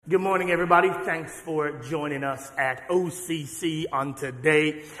Good morning, everybody. Thanks for joining us at OCC on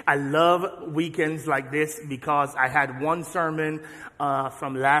today. I love weekends like this because I had one sermon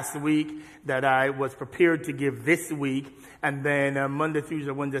from last week that I was prepared to give this week. And then Monday,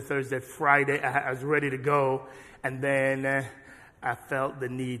 Tuesday, Wednesday, Thursday, Friday, I was ready to go. And then I felt the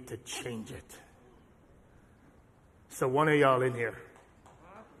need to change it. So one of y'all in here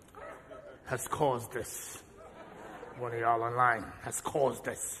has caused this. One of y'all online has caused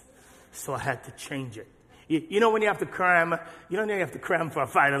this. So I had to change it. You know when you have to cram, you have to cram for a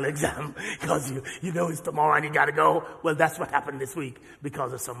final exam because you know it's tomorrow and you got to go? Well, that's what happened this week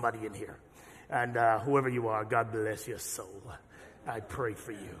because of somebody in here. And whoever you are, God bless your soul. I pray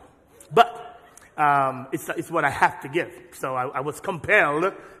for you. But it's what I have to give. So I was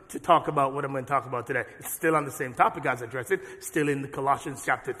compelled to talk about what I'm going to talk about today. It's still on the same topic as I addressed it, still in Colossians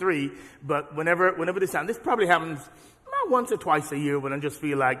chapter 3. But whenever this happens, this probably happens once or twice a year when I just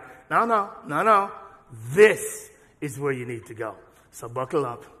feel like, no, this is where you need to go. So buckle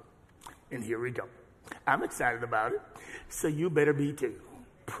up, and here we go. I'm excited about it, so you better be too.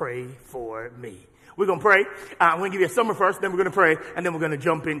 Pray for me. We're going to pray. I'm going to give you a summary first, then we're going to pray, and then we're going to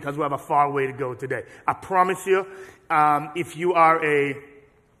jump in because we have a far way to go today. I promise you, if you are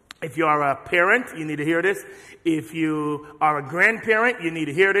a parent, you need to hear this. If you are a grandparent, you need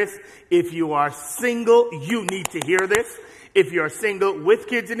to hear this. If you are single, you need to hear this. If you're single with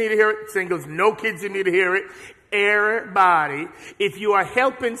kids, you need to hear it. Singles, no kids, you need to hear it. Everybody. If you are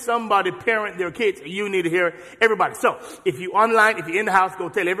helping somebody parent their kids, you need to hear it. Everybody. So, if you're online, if you're in the house, go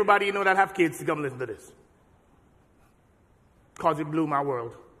tell everybody you know that have kids to come listen to this. Because it blew my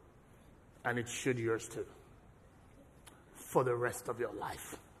world. And it should yours too. For the rest of your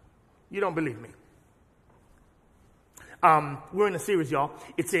life. You don't believe me? We're in a series, y'all.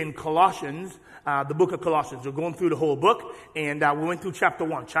 It's in Colossians, the book of Colossians. We're going through the whole book, and we went through chapter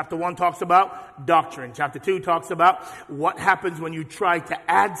 1. Chapter 1 talks about doctrine. Chapter 2 talks about what happens when you try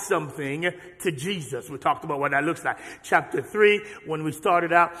to add something to Jesus. We talked about what that looks like. Chapter 3, when we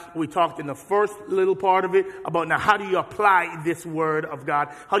started out, we talked in the first little part of it about now how do you apply this word of God?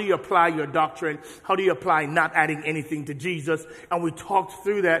 How do you apply your doctrine? How do you apply not adding anything to Jesus? And we talked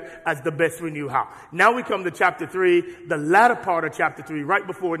through that as the best we knew how. Now we come to chapter 3. The latter part of chapter 3, right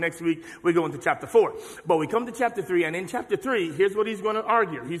before next week, we're going to chapter 4. But we come to chapter 3, and in chapter 3, here's what he's going to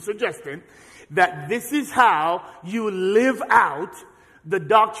argue. He's suggesting that this is how you live out the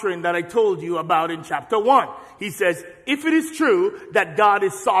doctrine that I told you about in chapter 1. He says, if it is true that God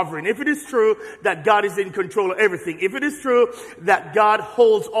is sovereign, if it is true that God is in control of everything, if it is true that God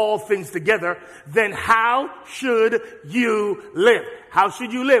holds all things together, then how should you live? How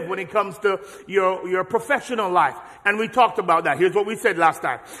should you live when it comes to your professional life? And we talked about that. Here's what we said last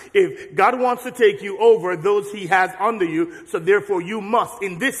time. If God wants to take you over those he has under you, so therefore you must,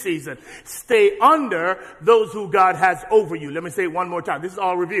 in this season, stay under those who God has over you. Let me say it one more time. This is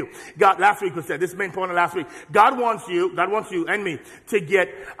all review. Last week we said, this is the main point of last week. God wants you and me to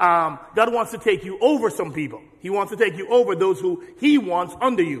God wants to take you over some people. He wants to take you over those who he wants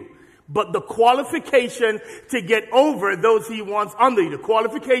under you. But the qualification to get over those he wants under you, the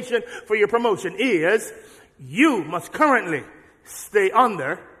qualification for your promotion is you must currently stay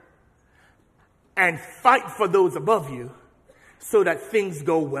under and fight for those above you so that things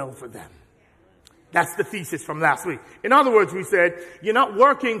go well for them. That's the thesis from last week. In other words, we said, you're not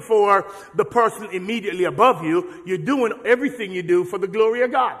working for the person immediately above you. You're doing everything you do for the glory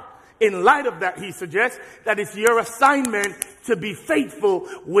of God. In light of that, he suggests that it's your assignment to be faithful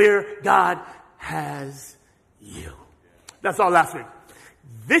where God has you. That's all last week.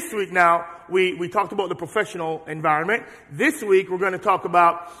 This week now, we talked about the professional environment. This week, we're going to talk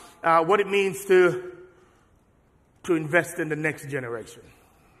about what it means to invest in the next generation.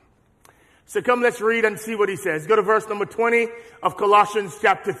 So come, let's read and see what he says. Go to verse number 20 of Colossians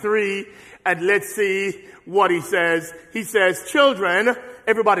chapter 3, and let's see what he says. He says, children,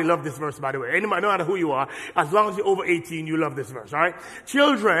 everybody love this verse, by the way. Anybody, no matter who you are, as long as you're over 18, you love this verse, all right?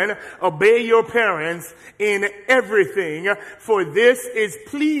 Children, obey your parents in everything, for this is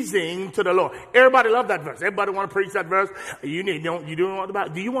pleasing to the Lord. Everybody love that verse. Everybody want to preach that verse. You don't want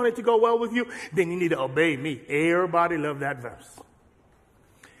about. Do you want it to go well with you? Then you need to obey me. Everybody love that verse.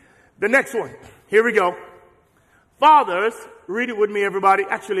 The next one. Here we go. Fathers, read it with me, everybody.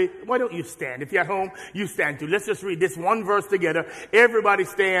 Actually, why don't you stand? If you're at home, you stand too. Let's just read this one verse together. Everybody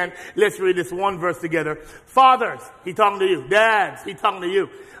stand. Let's read this one verse together. Fathers, he's talking to you. Dads, he's talking to you.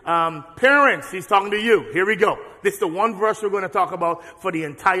 Parents, he's talking to you. Here we go. This is the one verse we're going to talk about for the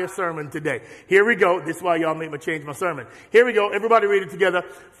entire sermon today. Here we go. This is why y'all make me change my sermon. Here we go. Everybody read it together.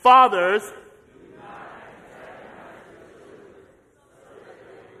 Fathers,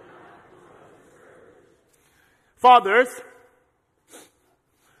 Fathers,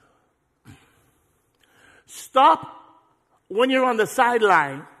 stop when you're on the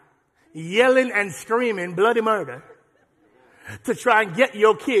sideline yelling and screaming bloody murder to try and get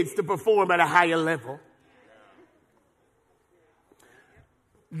your kids to perform at a higher level.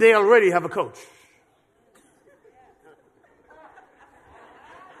 They already have a coach.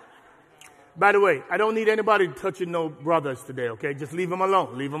 By the way, I don't need anybody touching no brothers today, okay? Just leave them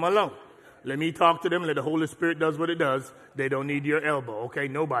alone. Leave them alone. Let me talk to them. Let the Holy Spirit does what it does. They don't need your elbow, okay?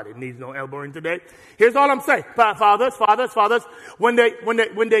 Nobody needs no elbowing today. Here's all I'm saying. Fathers, when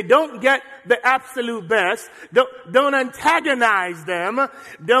they don't get the absolute best, don't antagonize them.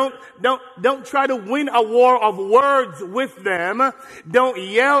 Don't try to win a war of words with them. Don't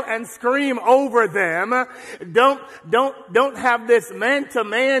yell and scream over them. Don't have this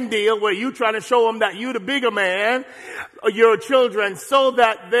man-to-man deal where you trying to show them that you the bigger man, your children, so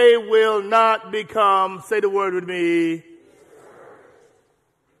that they will not become, say the word with me.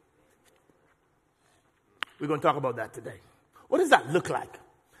 We're going to talk about that today. What does that look like?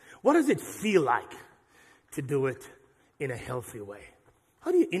 What does it feel like to do it in a healthy way?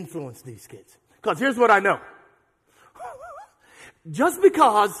 How do you influence these kids? Because here's what I know. Just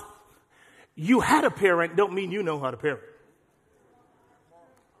because you had a parent don't mean you know how to parent.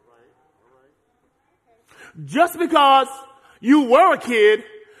 Just because you were a kid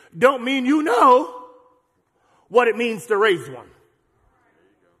don't mean you know what it means to raise one.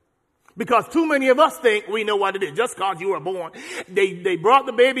 Because too many of us think we know what it is. Just because you were born. They brought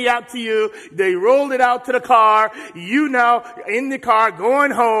the baby out to you. They rolled it out to the car. You now in the car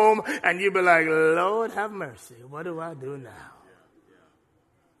going home. And you be like, Lord have mercy. What do I do now?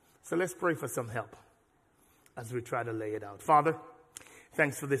 So let's pray for some help as we try to lay it out. Father,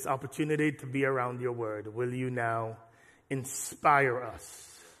 thanks for this opportunity to be around your word. Will you now inspire us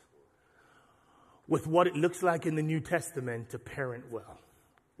with what it looks like in the New Testament to parent well?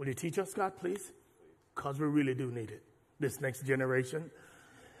 Will you teach us, God, please? Because we really do need it. This next generation,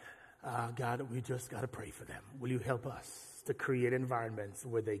 God, we just got to pray for them. Will you help us to create environments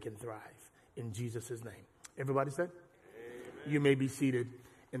where they can thrive? In Jesus' name. Everybody said? Amen. You may be seated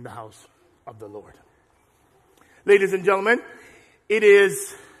in the house of the Lord. Ladies and gentlemen, it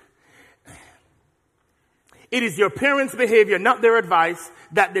is your parents' behavior, not their advice,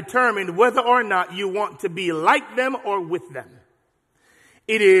 that determine whether or not you want to be like them or with them.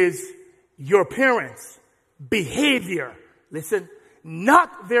 It is your parents' behavior, listen,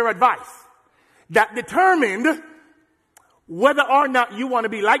 not their advice, that determined whether or not you want to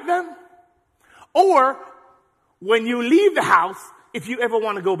be like them, or when you leave the house, if you ever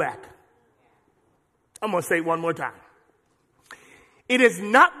want to go back. I'm going to say it one more time. It is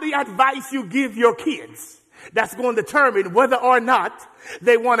not the advice you give your kids that's going to determine whether or not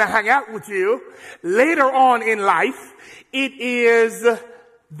they want to hang out with you later on in life. It is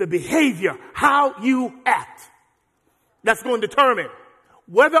the behavior, how you act, that's going to determine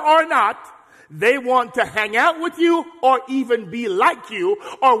whether or not they want to hang out with you or even be like you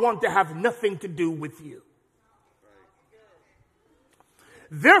or want to have nothing to do with you.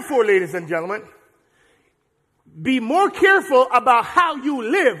 Therefore, ladies and gentlemen, be more careful about how you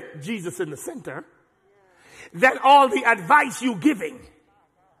live, Jesus in the center, than all the advice you're giving.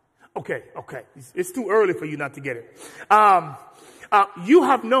 Okay. It's too early for you not to get it. You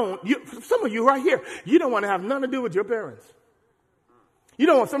have known, some of you right here, you don't want to have nothing to do with your parents. You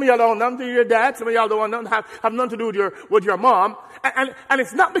don't want, some of y'all don't want nothing to do with your dad. Some of y'all don't want nothing, have nothing to do with your mom. And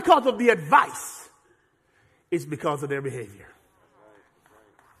it's not because of the advice. It's because of their behavior.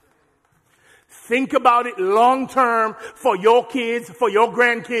 Think about it long term for your kids, for your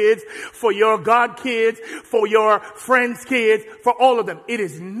grandkids, for your god kids, for your friends' kids, for all of them. It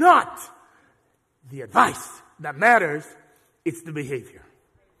is not the advice that matters. It's the behavior.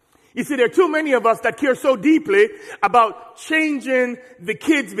 You see, there are too many of us that care so deeply about changing the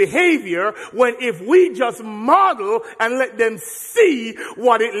kids' behavior when if we just model and let them see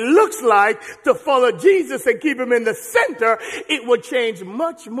what it looks like to follow Jesus and keep him in the center, it would change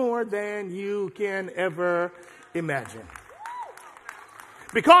much more than you can ever imagine.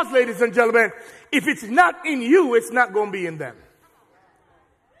 Because, ladies and gentlemen, if it's not in you, it's not going to be in them.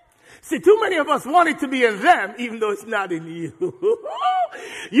 See, too many of us want it to be in them, even though it's not in you.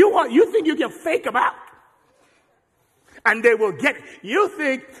 You think you can fake them out, and they will get it. You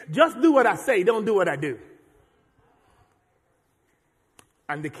think, just do what I say, don't do what I do.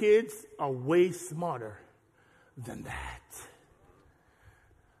 And the kids are way smarter than that.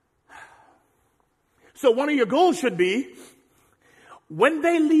 So one of your goals should be, when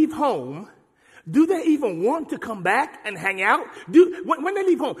they leave home, do they even want to come back and hang out? When they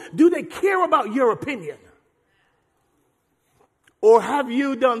leave home, do they care about your opinion? Or have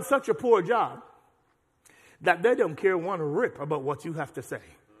you done such a poor job that they don't care one rip about what you have to say?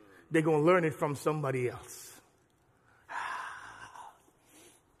 They're going to learn it from somebody else.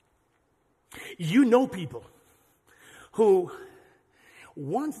 You know people who,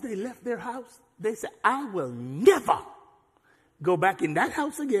 once they left their house, they said, I will never go back in that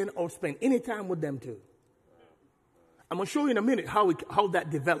house again or spend any time with them too. I'm going to show you in a minute how that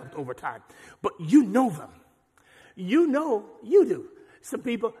developed over time. But you know them. You know you do. Some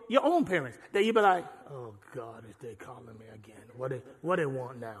people, your own parents, that you be like, oh God, is they calling me again? What they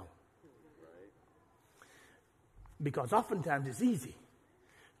want now? Because oftentimes it's easy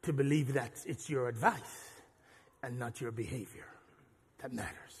to believe that it's your advice and not your behavior that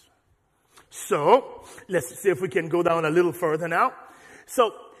matters. So let's see if we can go down a little further now.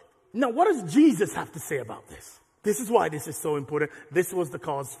 So now what does Jesus have to say about this? This is why this is so important. This was the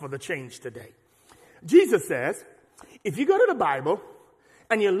cause for the change today. Jesus says, if you go to the Bible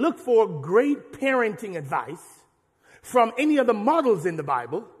and you look for great parenting advice from any of the models in the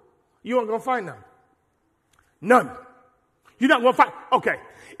Bible, you aren't going to find none. None. You're not going to find. Okay.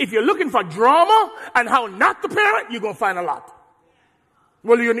 If you're looking for drama and how not to parent, you're going to find a lot.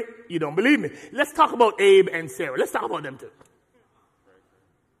 Well, you don't believe me. Let's talk about Abe and Sarah. Let's talk about them too.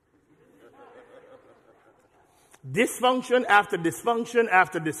 Dysfunction after dysfunction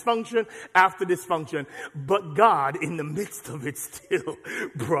after dysfunction after dysfunction. But God, in the midst of it, still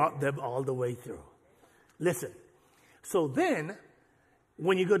brought them all the way through. Listen. So then,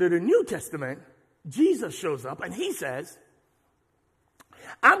 when you go to the New Testament, Jesus shows up and he says,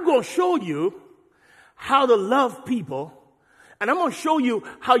 I'm going to show you how to love people. And I'm going to show you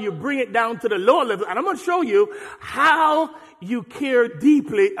how you bring it down to the lower level. And I'm going to show you how you care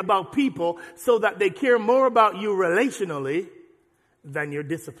deeply about people so that they care more about you relationally than your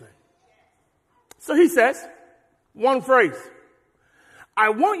discipline. So he says, one phrase, I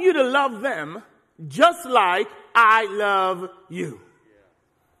want you to love them just like I love you.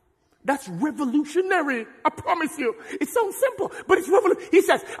 That's revolutionary. I promise you. It sounds simple, but it's revolutionary. He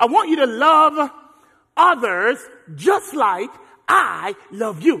says, I want you to love others just like I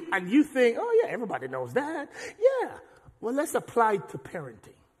love you. And you think, oh yeah, everybody knows that. Yeah. Well, let's apply it to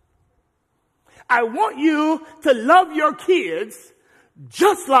parenting. I want you to love your kids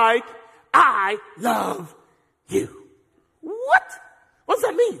just like I love you. What? What does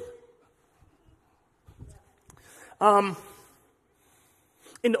that mean?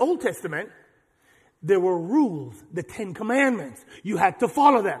 In the Old Testament, there were rules, the 10 Commandments. You had to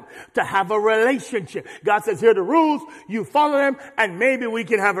follow them to have a relationship. God says, here are the rules, you follow them, and maybe we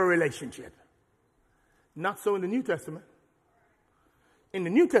can have a relationship. Not so in the New Testament. In the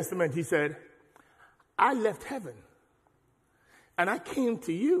New Testament, he said, I left heaven, and I came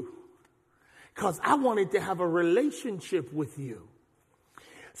to you because I wanted to have a relationship with you.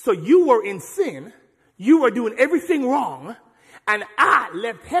 So you were in sin, you were doing everything wrong, and I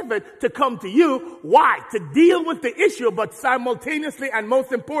left heaven to come to you. Why? To deal with the issue, but simultaneously and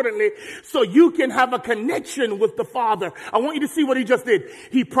most importantly, so you can have a connection with the Father. I want you to see what he just did.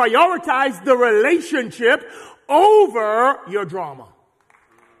 He prioritized the relationship over your drama.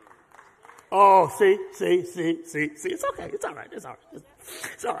 Oh, see. It's okay. It's all right. It's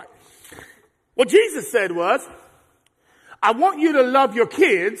all right. What Jesus said was, I want you to love your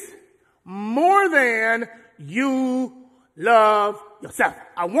kids more than you love yourself.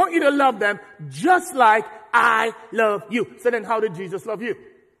 I want you to love them just like I love you. So then how did Jesus love you?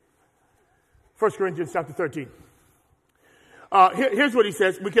 1 Corinthians chapter 13. Here's what he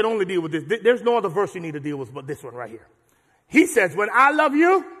says. We can only deal with this. There's no other verse you need to deal with but this one right here. He says, when I love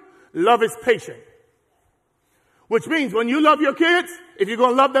you, love is patient. Which means when you love your kids, if you're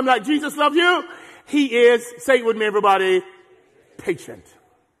going to love them like Jesus loved you, he is, say it with me everybody, patient.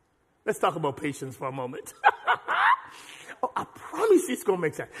 Let's talk about patience for a moment. Oh, I promise it's going to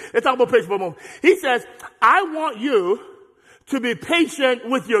make sense. Let's talk about patience for a moment. He says, I want you to be patient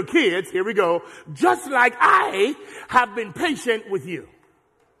with your kids. Here we go. Just like I have been patient with you.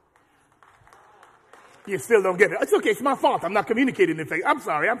 You still don't get it. It's okay. It's my fault. I'm not communicating anything. I'm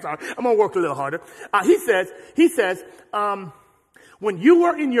sorry. I'm going to work a little harder. He says, when you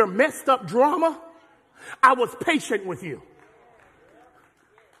were in your messed up drama, I was patient with you.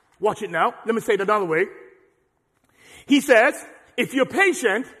 Watch it now. Let me say it another way. He says, if you're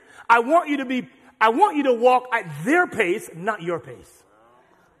patient, I want you to walk at their pace, not your pace.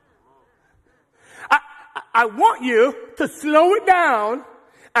 I want you to slow it down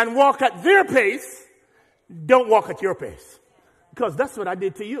and walk at their pace. Don't walk at your pace. Because that's what I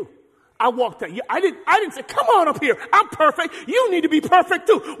did to you. I walked out. I didn't say, come on up here. I'm perfect. You need to be perfect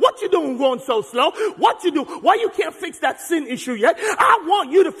too. What you doing going so slow? What you do? Why you can't fix that sin issue yet? I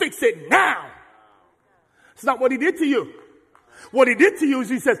want you to fix it now. It's not what he did to you. What he did to you is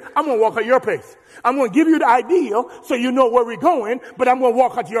he says, I'm going to walk at your pace. I'm going to give you the ideal so you know where we're going, but I'm going to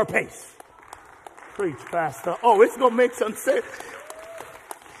walk at your pace. Preach, Pastor. Oh, it's going to make some sense.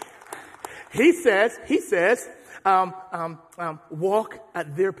 He says, walk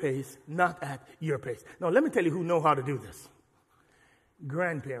at their pace, not at your pace. Now, let me tell you who know how to do this.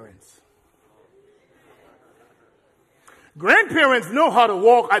 Grandparents. Grandparents know how to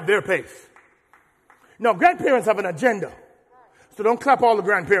walk at their pace. Now, grandparents have an agenda. So don't clap all the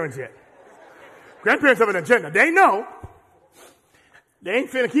grandparents yet. Grandparents have an agenda. They know they ain't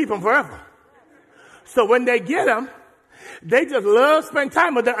finna keep them forever. So when they get them, they just love spend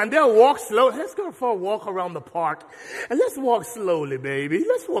time with them, and they'll walk slow. Let's go for a walk around the park, and let's walk slowly, baby.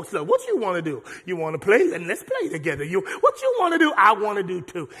 Let's walk slow. What you want to do? You want to play? And let's play together. What you want to do? I want to do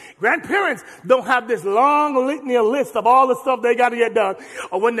too. Grandparents don't have this long litany list of all the stuff they got to get done.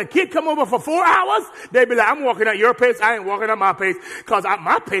 Or when the kid come over for 4 hours, they be like, I'm walking at your pace. I ain't walking at my pace, because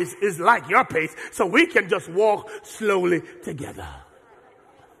my pace is like your pace, so we can just walk slowly together.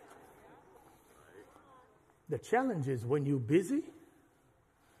 The challenge is when you're busy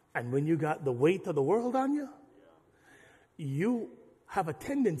and when you got the weight of the world on you, you have a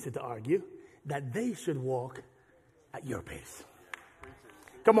tendency to argue that they should walk at your pace.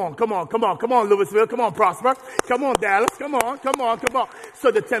 Come on, Louisville. Come on, Prosper. Come on, Dallas. Come on. So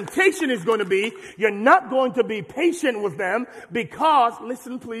the temptation is going to be, you're not going to be patient with them because,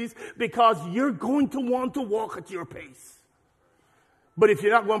 listen please, because you're going to want to walk at your pace. But if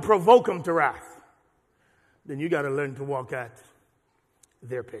you're not going to provoke them to wrath, then you got to learn to walk at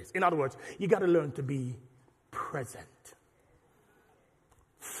their pace. In other words, you got to learn to be present.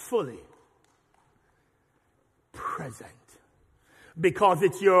 Fully present. Because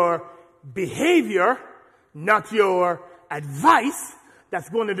it's your behavior, not your advice, that's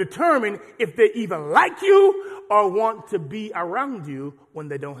going to determine if they even like you or want to be around you when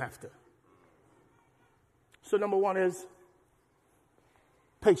they don't have to. So number one is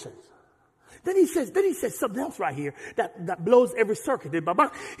patience. Then he says something else right here that blows every circuit.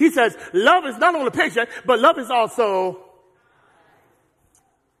 He says, love is not only patient, but love is also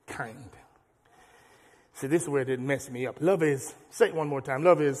kind. See, this is where it didn't mess me up. Love is, say it one more time.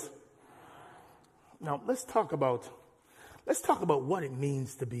 Love is. Now, let's talk about what it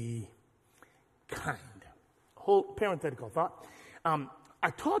means to be kind. Whole parenthetical thought. I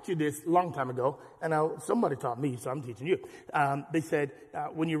taught you this a long time ago, and somebody taught me, so I'm teaching you. They said,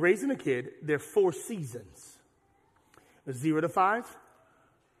 when you're raising a kid, there are 4 seasons. 0 to 5,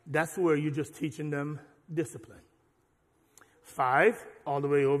 that's where you're just teaching them discipline. 5, all the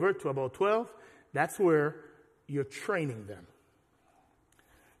way over to about 12, that's where you're training them.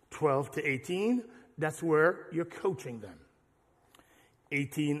 12 to 18, that's where you're coaching them.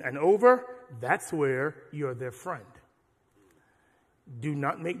 18 and over, that's where you're their friend. Do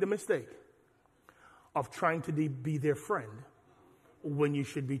not make the mistake of trying to be their friend when you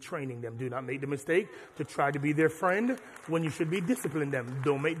should be training them. Do not make the mistake to try to be their friend when you should be disciplining them.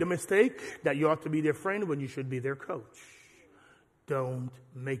 Don't make the mistake that you ought to be their friend when you should be their coach. Don't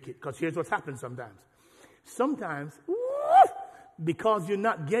make it. Because here's what's happened sometimes. Sometimes, because you're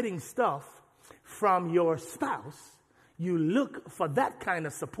not getting stuff from your spouse, you look for that kind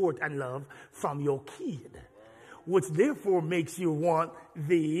of support and love from your kid, which therefore makes you want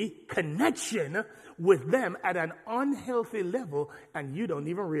the connection with them at an unhealthy level, and you don't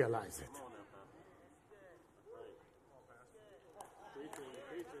even realize it.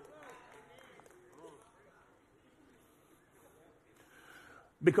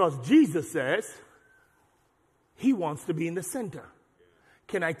 Because Jesus says he wants to be in the center.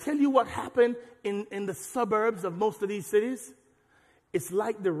 Can I tell you what happened in the suburbs of most of these cities? It's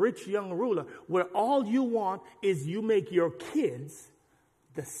like the rich young ruler, where all you want is you make your kids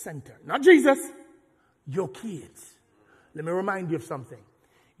the center. Not Jesus, your kids. Let me remind you of something.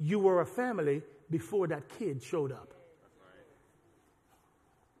 You were a family before that kid showed up.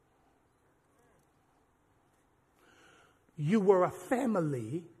 You were a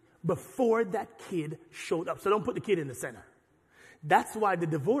family before that kid showed up. So don't put the kid in the center. That's why the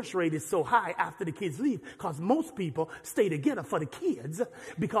divorce rate is so high after the kids leave, because most people stay together for the kids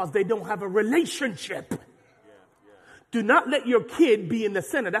because they don't have a relationship. Do not let your kid be in the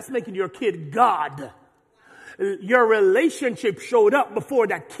center. That's making your kid God. Your relationship showed up before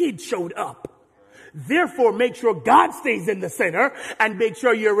that kid showed up. Therefore, make sure God stays in the center and make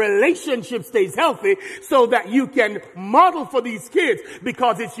sure your relationship stays healthy so that you can model for these kids,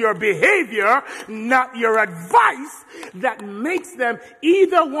 because it's your behavior, not your advice, that makes them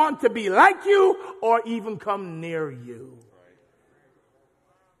either want to be like you or even come near you.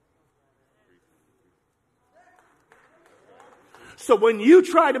 So when you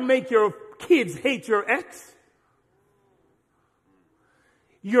try to make your kids hate your ex,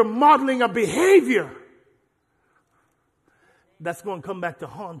 you're modeling a behavior that's going to come back to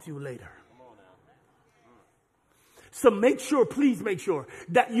haunt you later. So make sure, please make sure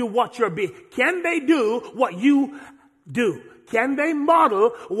that you watch your behavior. Can they do what you do? Can they model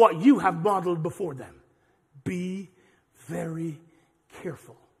what you have modeled before them? Be very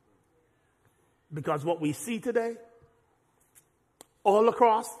careful. Because what we see today, all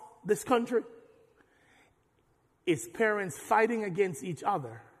across this country, is parents fighting against each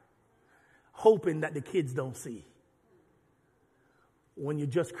other, hoping that the kids don't see. When you're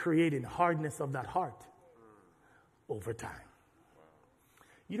just creating hardness of that heart over time.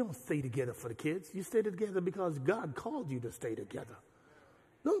 You don't stay together for the kids. You stay together because God called you to stay together.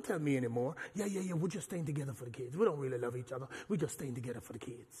 Don't tell me anymore, yeah, we're just staying together for the kids. We don't really love each other. We're just staying together for the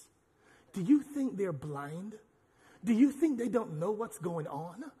kids. Do you think they're blind? Do you think they don't know what's going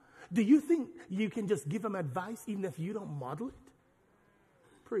on? Do you think you can just give them advice even if you don't model it?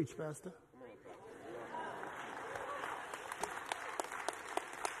 Preach, Pastor.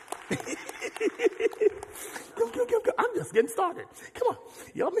 I'm just getting started. Come on.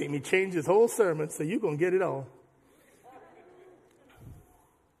 Y'all made me change this whole sermon, so you're going to get it all.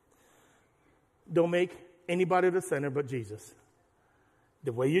 Don't make anybody the center but Jesus.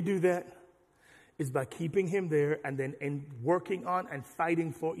 The way you do that is by keeping him there and then working on and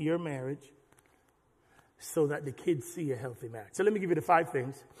fighting for your marriage so that the kids see a healthy marriage. So let me give you the 5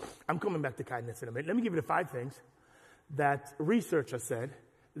 things. I'm coming back to kindness in a minute. Let me give you the 5 things that researchers said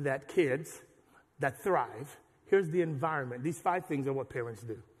that kids that thrive, here's the environment. These 5 things are what parents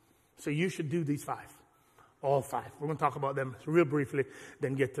do. So you should do these 5. All 5. We're going to talk about them real briefly,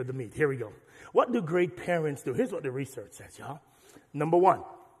 then get to the meat. Here we go. What do great parents do? Here's what the research says, y'all. Number one,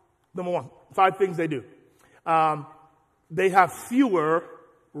 5 things they do. They have fewer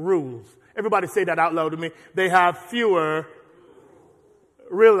rules. Everybody say that out loud to me. They have fewer,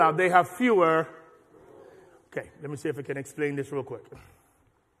 real loud, they have fewer. Okay, let me see if I can explain this real quick.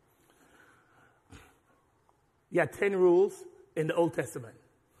 You had 10 rules in the Old Testament.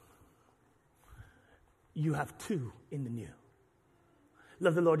 You have 2 in the New.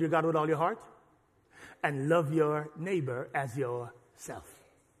 Love the Lord your God with all your heart and love your neighbor as yourself.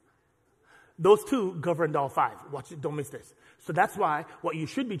 Those 2 governed all 5. Watch it, don't miss this. So that's why what you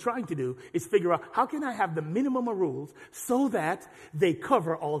should be trying to do is figure out how can I have the minimum of rules so that they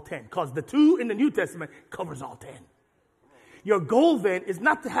cover all 10. Because the 2 in the New Testament covers all 10. Your goal then is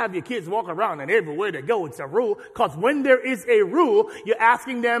not to have your kids walk around and everywhere they go, it's a rule. Because when there is a rule, you're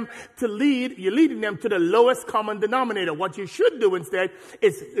asking them to lead, you're leading them to the lowest common denominator. What you should do instead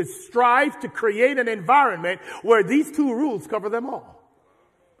is strive to create an environment where these 2 rules cover them all.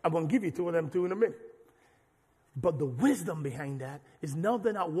 I'm going to give you 2 of them too in a minute. But the wisdom behind that is now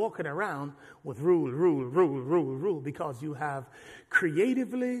they're not walking around with rule, because you have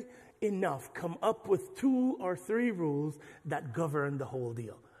creatively enough come up with 2 or 3 rules that govern the whole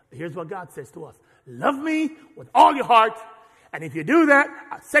deal. Here's what God says to us. Love me with all your heart. And if you do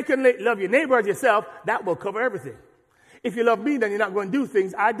that, secondly, love your neighbor as yourself. That will cover everything. If you love me, then you're not going to do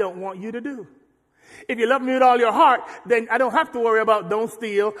things I don't want you to do. If you love me with all your heart, then I don't have to worry about don't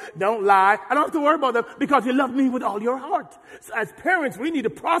steal, don't lie. I don't have to worry about them because you love me with all your heart. So as parents, we need to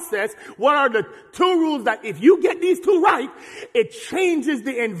process what are the 2 rules that if you get these 2 right, it changes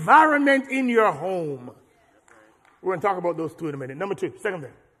the environment in your home. We're going to talk about those 2 in a minute. Number 2, second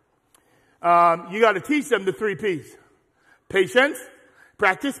thing. You got to teach them the 3 P's. Patience,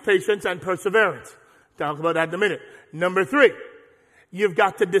 practice, patience, and perseverance. Talk about that in a minute. Number 3. You've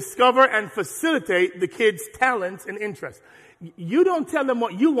got to discover and facilitate the kids' talents and interests. You don't tell them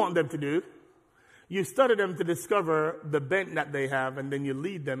what you want them to do. You study them to discover the bent that they have, and then you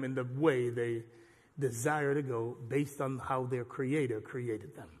lead them in the way they desire to go based on how their Creator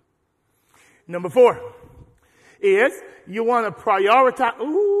created them. Number 4 is you want to prioritize.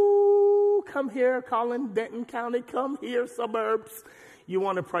 Ooh, come here, Collin, Denton County, come here, suburbs. You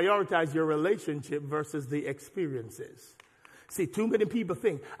want to prioritize your relationship versus the experiences. See, too many people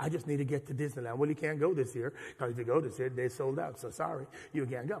think, I just need to get to Disneyland. Well, you can't go this year, because if you go this year, they're sold out. So sorry, you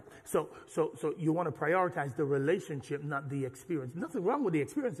can't go. So you want to prioritize the relationship, not the experience. Nothing wrong with the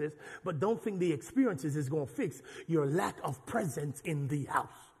experiences, but don't think the experiences is going to fix your lack of presence in the house.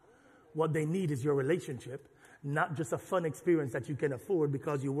 What they need is your relationship, not just a fun experience that you can afford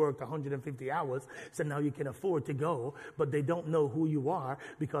because you worked 150 hours, so now you can afford to go, but they don't know who you are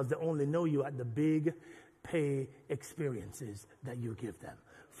because they only know you at the big pay experiences that you give them.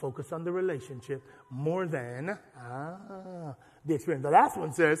 Focus on the relationship more than the experience. The last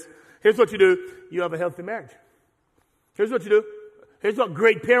one says, here's what you do. You have a healthy marriage. Here's what you do. Here's what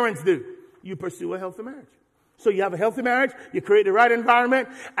great parents do. You pursue a healthy marriage. So you have a healthy marriage, you create the right environment,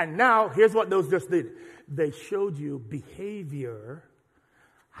 and now here's what those just did. They showed you behavior.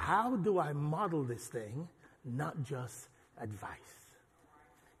 How do I model this thing? Not just advice.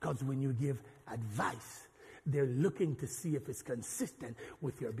 Because when you give advice, they're looking to see if it's consistent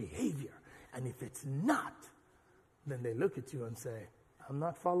with your behavior. And if it's not, then they look at you and say, I'm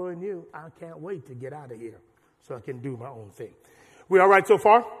not following you. I can't wait to get out of here so I can do my own thing. We all right so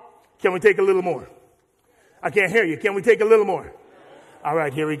far? Can we take a little more? I can't hear you. Can we take a little more? All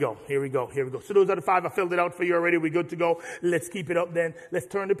right, here we go. So those are the 5. I filled it out for you already. We're good to go. Let's keep it up then. Let's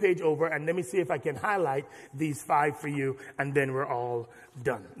turn the page over and let me see if I can highlight these 5 for you, and then we're all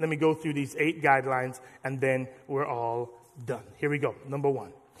done. Let me go through these 8 guidelines, and then we're all done. Here we go. Number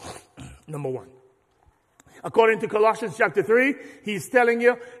one. According to Colossians chapter 3, he's telling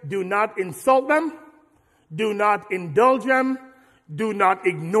you, do not insult them, do not indulge them, do not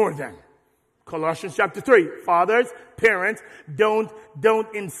ignore them. Colossians chapter 3, fathers, parents, don't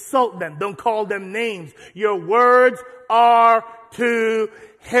insult them. Don't call them names. Your words are too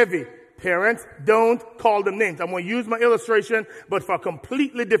heavy. Parents, don't call them names. I'm going to use my illustration, but for a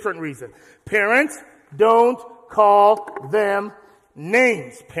completely different reason. Parents, don't call them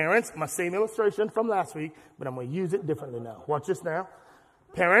names. Parents, my same illustration from last week, but I'm going to use it differently now. Watch this now.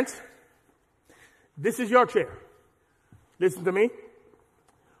 Parents, this is your chair. Listen to me.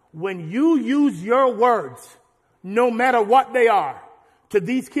 When you use your words, no matter what they are, to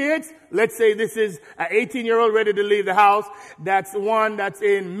these kids, let's say this is an 18-year-old ready to leave the house. That's one that's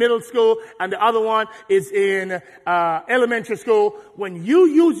in middle school, and the other one is in elementary school. When you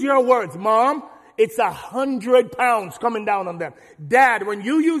use your words, Mom, it's 100 pounds coming down on them. Dad, when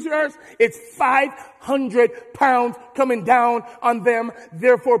you use yours, it's 500 pounds coming down on them.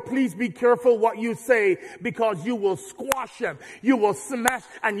 Therefore, please be careful what you say, because you will squash them. You will smash,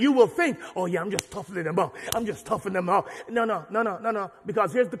 and you will think, oh yeah, I'm just toughening them up. No.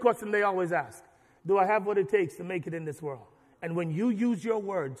 Because here's the question they always ask. Do I have what it takes to make it in this world? And when you use your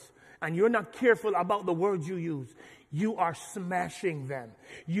words, and you're not careful about the words you use, you are smashing them.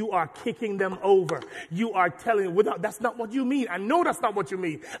 You are kicking them over. You are telling them, that's not what you mean. I know that's not what you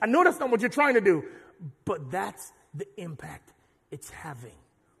mean. I know that's not what you're trying to do. But that's the impact it's having.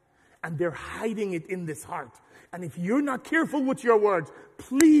 And they're hiding it in this heart. And if you're not careful with your words,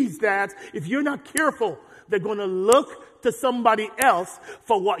 please, dads, if you're not careful, they're going to look to somebody else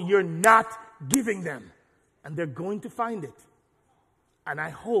for what you're not giving them. And they're going to find it. And I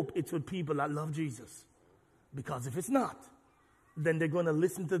hope it's with people that love Jesus. Because if it's not, then they're going to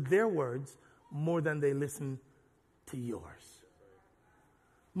listen to their words more than they listen to yours.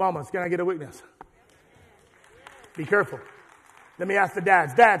 Mamas, can I get a witness? Be careful. Let me ask the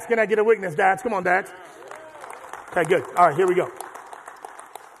dads. Dads, can I get a witness? Dads, come on, dads. Okay, good. All right, here we go.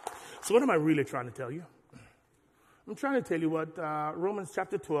 So what am I really trying to tell you? I'm trying to tell you what Romans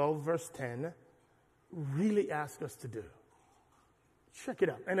chapter 12, verse 10 really asks us to do. Check it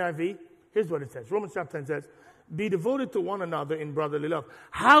out. NIV. Here's what it says. Romans chapter 10 says, be devoted to one another in brotherly love.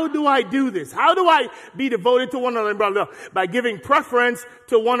 How do I do this? How do I be devoted to one another in brotherly love? By giving preference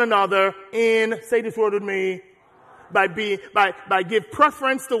to one another in, say this word with me, by give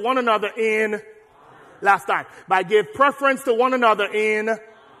preference to one another in, last time, by give preference to one another in,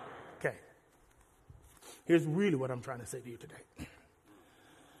 okay. Here's really what I'm trying to say to you today.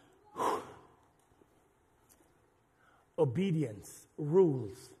 Obedience,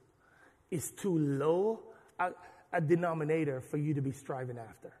 rules, is too low a denominator for you to be striving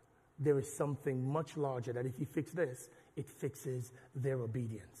after. There is something much larger that if you fix this, it fixes their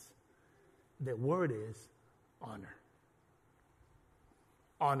obedience. The word is honor.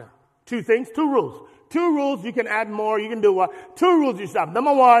 Honor. 2 things, 2 rules. 2 rules, you can add more, you can do what? 2 rules you have.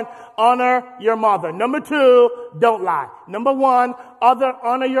 Number 1, honor your mother. Number 2, don't lie. Number 1,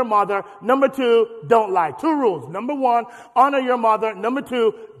 honor your mother. Number 2, don't lie. 2 rules. Number 1, honor your mother. Number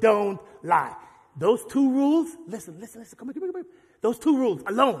 2, don't lie. Those 2 rules, listen. Come here. Those 2 rules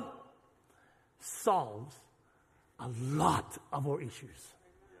alone solves a lot of our issues.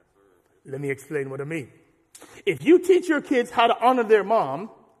 Let me explain what I mean. If you teach your kids how to honor their mom,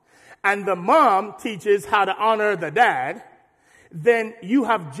 and the mom teaches how to honor the dad, then you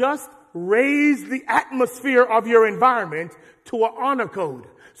have just raised the atmosphere of your environment to an honor code.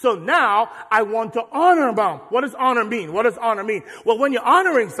 So now I want to honor them. What does honor mean? What does honor mean? Well, when you're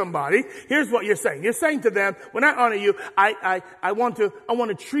honoring somebody, here's what you're saying. You're saying to them, when I honor you, I want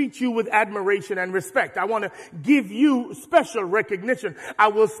to treat you with admiration and respect. I want to give you special recognition. I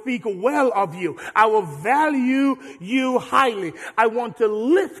will speak well of you. I will value you highly. I want to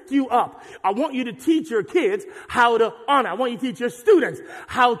lift you up. I want you to teach your kids how to honor. I want you to teach your students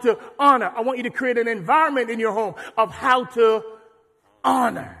how to honor. I want you to create an environment in your home of how to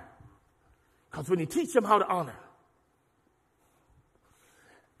honor. Because when you teach them how to honor,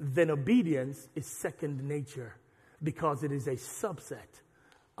 then obedience is second nature, because it is a subset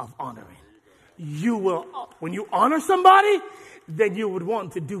of honoring. You will, when you honor somebody, then you would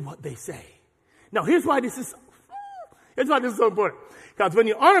want to do what they say. Now, here's why this is so important. Because when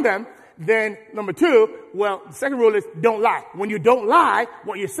you honor them, then number two, well, the second rule is don't lie. When you don't lie,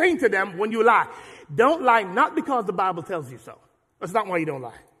 what you're saying to them when you lie, don't lie not because the Bible tells you so. That's not why you don't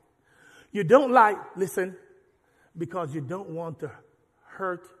lie. You don't lie, listen, because you don't want to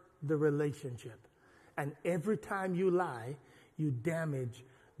hurt the relationship. And every time you lie, you damage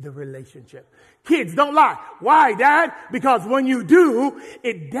the relationship. Kids, don't lie. Why, Dad? Because when you do,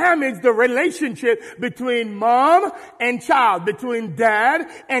 it damages the relationship between mom and child, between dad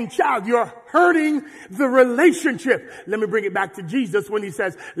and child. You're hurting the relationship. Let me bring it back to Jesus when he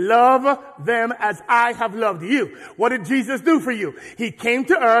says, love them as I have loved you. What did Jesus do for you? He came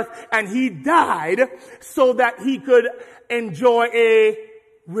to earth and he died so that he could enjoy a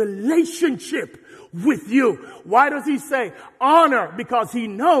relationship with you. Why does he say honor? Because he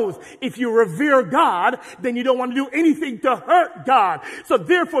knows if you revere God, then you don't want to do anything to hurt God. So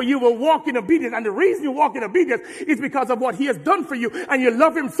therefore you will walk in obedience. And the reason you walk in obedience is because of what he has done for you. And you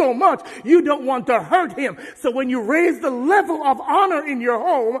love him so much, you don't want to hurt him. So when you raise the level of honor in your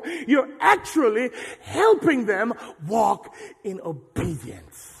home, you're actually helping them walk in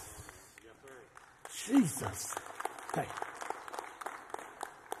obedience. Jesus. Okay.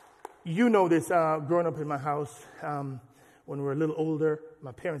 You know this, growing up in my house, when we were a little older,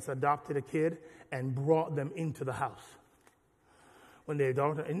 my parents adopted a kid and brought them into the house. When they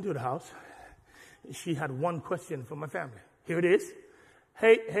adopted her into the house, she had one question for my family. Here it is.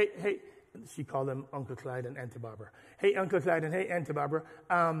 Hey. She called them Uncle Clyde and Auntie Barbara. Hey, Uncle Clyde and hey, Auntie Barbara.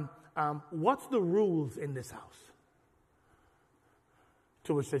 What's the rules in this house?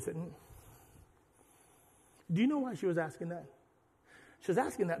 To which they said, Do you know why she was asking that? She was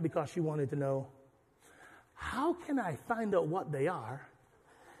asking that because she wanted to know, how can I find out what they are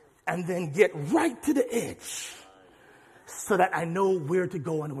and then get right to the edge so that I know where to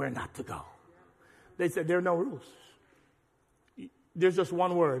go and where not to go? They said, there are no rules. There's just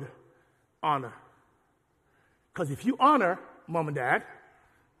one word, honor. Because if you honor mom and dad,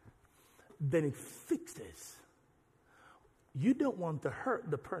 then it fixes. You don't want to hurt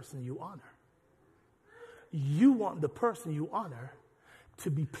the person you honor. You want the person you honor to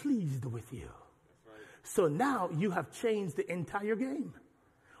be pleased with you. So now you have changed the entire game.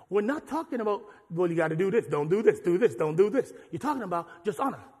 We're not talking about, well, you got to do this, don't do this, don't do this. You're talking about just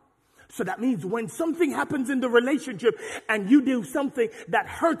honor. So that means when something happens in the relationship and you do something that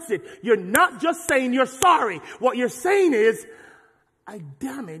hurts it, you're not just saying you're sorry. What you're saying is, I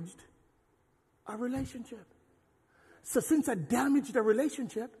damaged a relationship. So since I damaged a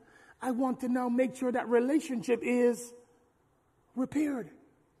relationship, I want to now make sure that relationship is repaired.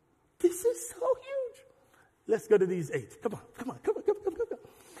 This is so huge. Let's go to these 8. Come on.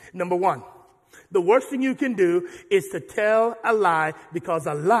 Number 1, the worst thing you can do is to tell a lie, because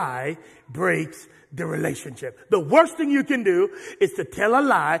a lie breaks the relationship. The worst thing you can do is to tell a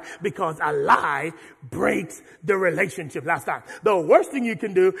lie, because a lie breaks the relationship. Last time. The worst thing you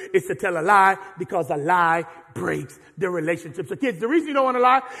can do is to tell a lie, because a lie breaks the relationship. So kids, the reason you don't want to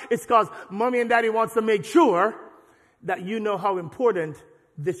lie is because mommy and daddy wants to make sure that you know how important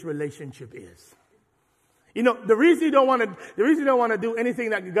this relationship is. You know, the reason you don't want to do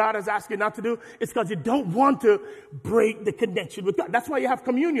anything that God has asked you not to do is because you don't want to break the connection with God. That's why you have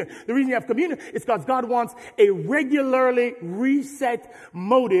communion. The reason you have communion is because God wants a regularly reset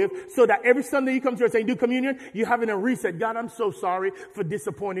motive, so that every Sunday you come to church and do communion, you're having a reset. God, I'm so sorry for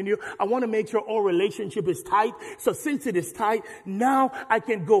disappointing you. I want to make sure our relationship is tight. So since it is tight, now I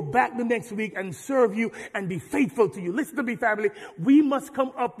can go back the next week and serve you and be faithful to you. Listen to me, family. We must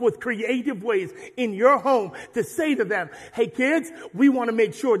come up with creative ways in your home to say to them, hey kids, we want to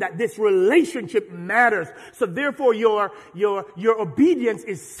make sure that this relationship matters. So therefore your obedience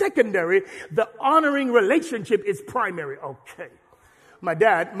is secondary. The honoring relationship is primary. Okay. My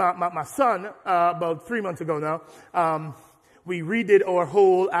dad, my son, about 3 months ago now, We redid our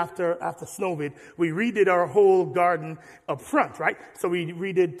whole, after Snowvid, we redid our whole garden up front, right? So we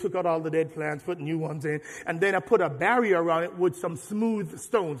took out all the dead plants, put new ones in, and then I put a barrier around it with some smooth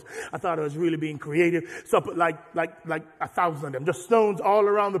stones. I thought I was really being creative. So I put like 1,000 of them, just stones all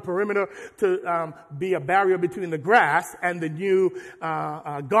around the perimeter to be a barrier between the grass and the new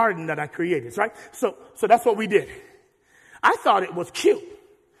garden that I created, right? So that's what we did. I thought it was cute.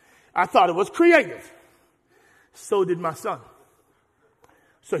 I thought it was creative. So did my son.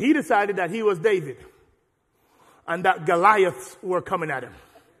 So he decided that he was David and that Goliaths were coming at him.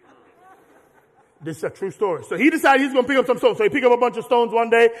 This is a true story. So he decided he's going to pick up some stones. So he picked up a bunch of stones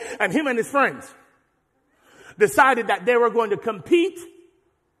one day, and him and his friends decided that they were going to compete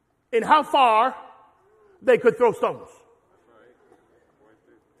in how far they could throw stones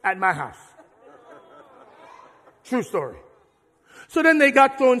at my house. True story. So then they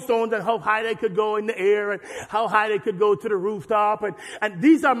got throwing stones and how high they could go in the air and how high they could go to the rooftop. And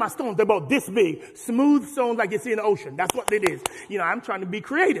these are my stones. They're about this big. Smooth stones like you see in the ocean. That's what it is. You know, I'm trying to be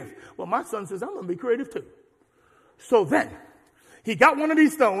creative. Well, my son says, I'm going to be creative too. So then he got one of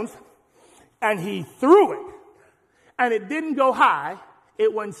these stones and he threw it. And it didn't go high.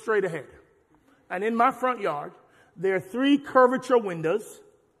 It went straight ahead. And in my front yard, there are 3 curvature windows.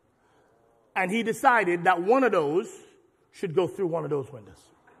 And he decided that one of those should go through one of those windows.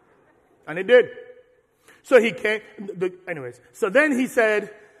 And it did. So he came, anyways. So then he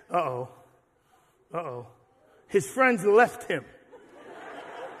said, his friends left him.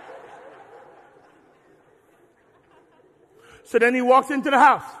 So then he walks into the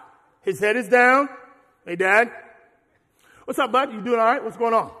house. His head is down. Hey, Dad. What's up, bud? You doing all right? What's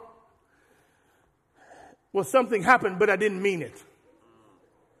going on? Well, something happened, but I didn't mean it.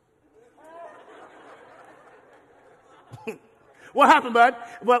 What happened, bud?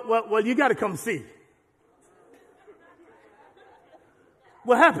 Well, you got to come see.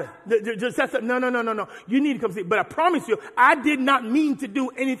 What happened? No. You need to come see. But I promise you, I did not mean to do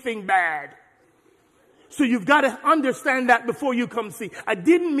anything bad. So you've got to understand that before you come see. I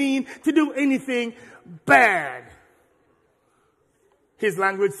didn't mean to do anything bad. His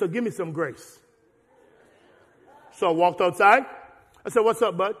language, so give me some grace. So I walked outside. I said, what's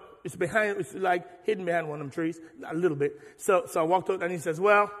up, bud? It's like hidden behind one of them trees, a little bit. So I walked out and he says,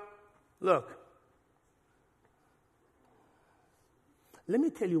 well, look, let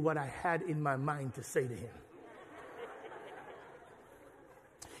me tell you what I had in my mind to say to him.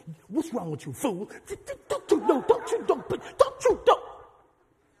 What's wrong with you, fool? Don't.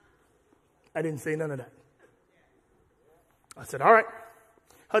 I didn't say none of that. I said, all right.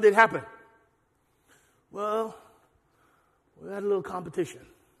 How did it happen? Well, we had a little competition.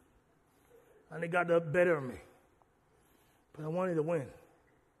 And they got the better of me. But I wanted to win.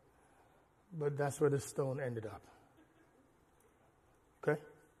 But that's where the stone ended up. Okay?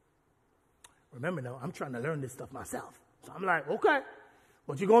 Remember now, I'm trying to learn this stuff myself. So I'm like, okay,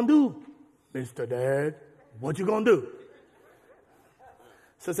 what you gonna do, Mr. Dad? What you gonna do?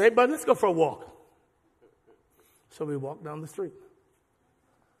 So I say, hey, bud, let's go for a walk. So we walked down the street.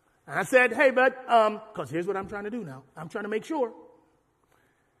 And I said, hey, bud, because here's what I'm trying to do now. I'm trying to make sure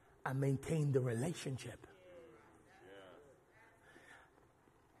I maintain the relationship.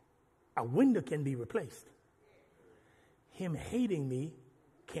 A window can be replaced. Him hating me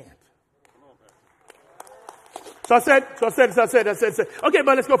can't. So I said, okay,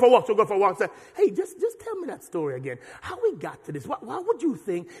 but let's go for a walk. So go for a walk. I said, hey, just tell me that story again. How we got to this? Why would you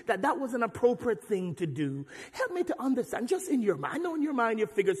think that was an appropriate thing to do? Help me to understand, just in your mind. I know in your mind you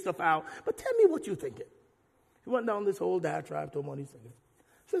figured stuff out, but tell me what you're thinking. He went down this whole diatribe, told me what he's thinking.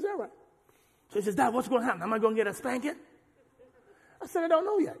 He says, all right. So he says, Dad, what's going to happen? Am I going to get a spanking? I said, I don't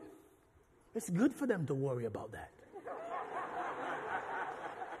know yet. It's good for them to worry about that.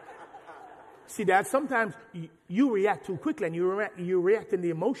 See, Dad, sometimes you react too quickly and you react in the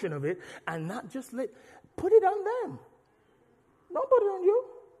emotion of it and not just put it on them. Don't put it on you.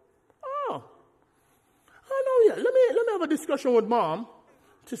 Oh, I know yet. Let me have a discussion with Mom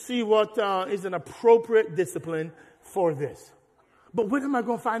to see what is an appropriate discipline for this. But when am I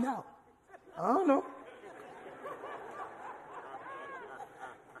going to find out? I don't know.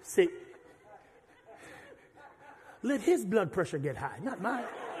 See, let his blood pressure get high, not mine.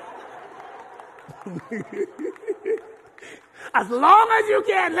 As long as you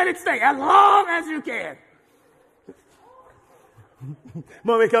can, let it stay. As long as you can.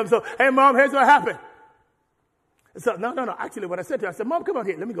 Mommy comes, so, hey, Mom, here's what happened. So, no. Actually, what I said to her, I said, Mom, come on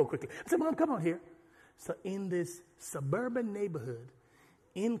here. Let me go quickly. I said, Mom, come on here. So, in this suburban neighborhood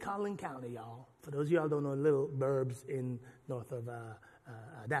in Collin County, y'all, for those of y'all don't know, little burbs in north of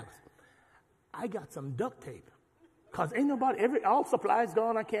Dallas, I got some duct tape. Because ain't nobody, all supplies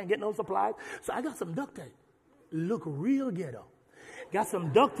gone. I can't get no supplies. So I got some duct tape. Look real ghetto. Got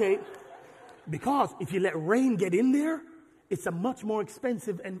some duct tape because if you let rain get in there, it's a much more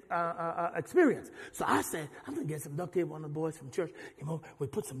expensive experience. So I said, I'm going to get some duct tape on the boys from church. You know, we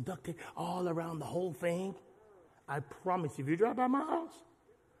put some duct tape all around the whole thing. I promise you, if you drive by my house,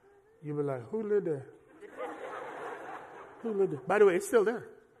 you'll be like, who lived there? Who lived there? By the way, it's still there.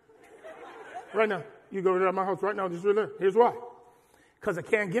 Right now. You go to my house right now, it's still there. Here's why. Because I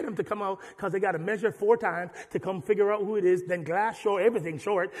can't get them to come out because they got to measure 4 times to come figure out who it is, then glass short, everything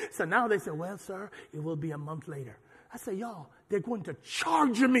short. So now they say, well, sir, it will be a month later. I say, y'all, they're going to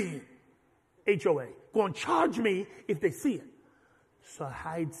charge me, HOA, going to charge me if they see it. So I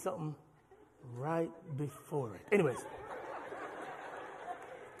hide something right before it. Anyways.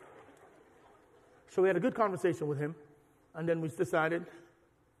 So we had a good conversation with him, and then we decided,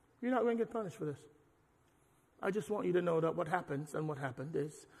 you're not going to get punished for this. I just want you to know that what happens and what happened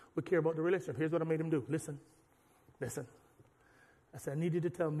is we care about the relationship. Here's what I made him do. Listen. I said, I need you to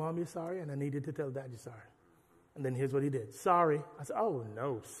tell Mom you're sorry, and I need you to tell Dad you're sorry. And then here's what he did. Sorry. I said, oh,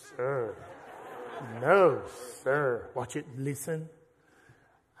 no, sir. No, sir. Watch it. Listen.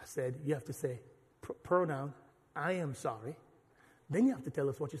 I said, you have to say pronoun, I am sorry. Then you have to tell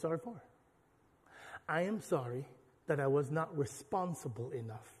us what you're sorry for. I am sorry that I was not responsible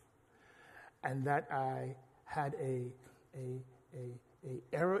enough and that I had a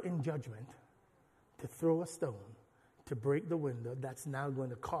error in judgment to throw a stone to break the window that's now going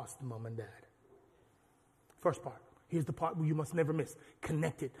to cost Mom and Dad. First part. Here's the part where you must never miss.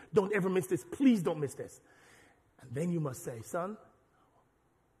 Connected. Don't ever miss this. Please don't miss this. And then you must say, son,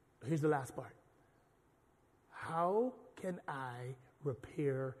 here's the last part. How can I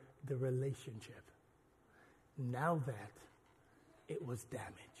repair the relationship now that it was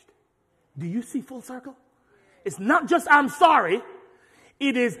damaged? Do you see full circle? It's not just I'm sorry.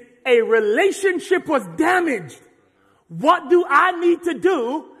 It is a relationship was damaged. What do I need to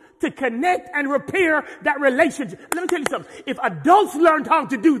do to connect and repair that relationship? Let me tell you something. If adults learned how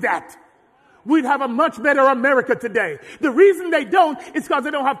to do that, we'd have a much better America today. The reason they don't is because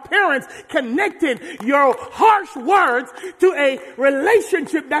they don't have parents connecting your harsh words to a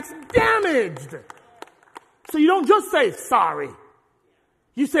relationship that's damaged. So you don't just say sorry.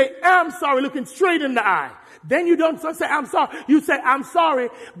 You say, I'm sorry, looking straight in the eye. Then you don't say, I'm sorry. You say, I'm sorry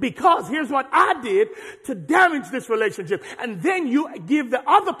because here's what I did to damage this relationship. And then you give the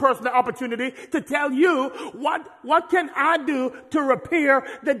other person the opportunity to tell you, what can I do to repair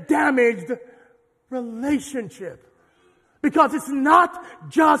the damaged relationship? Because it's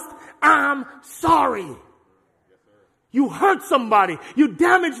not just, I'm sorry. You hurt somebody. You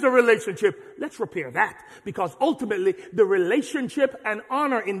damaged the relationship. Let's repair that. Because ultimately, the relationship and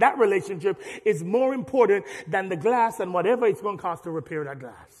honor in that relationship is more important than the glass and whatever it's going to cost to repair that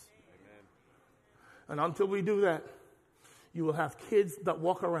glass. Amen. And until we do that, you will have kids that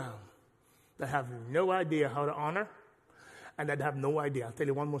walk around that have no idea how to honor and that have no idea. I'll tell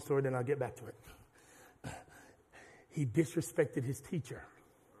you one more story, then I'll get back to it. He disrespected his teacher.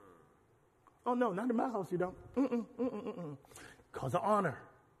 Oh, no, not in my house, you don't. Cause of honor.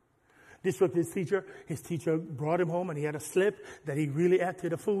 Disrespected his teacher. His teacher brought him home and he had a slip that he really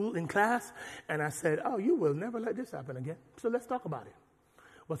acted a fool in class. And I said, oh, you will never let this happen again. So let's talk about it.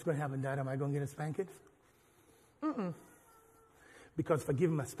 What's going to happen, Dad? Am I going to get a spanking? Because if I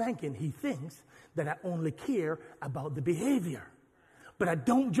give him a spanking, he thinks that I only care about the behavior. But I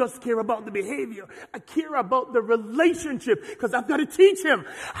don't just care about the behavior. I care about the relationship because I've got to teach him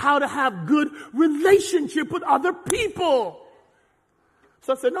how to have good relationship with other people.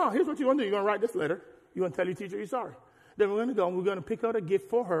 So I said, no, here's what you're going to do. You're going to write this letter. You're going to tell your teacher you're sorry. Then we're going to go and we're going to pick out a gift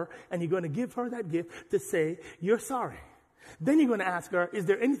for her and you're going to give her that gift to say you're sorry. Then you're going to ask her, is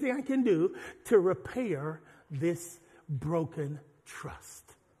there anything I can do to repair this broken trust?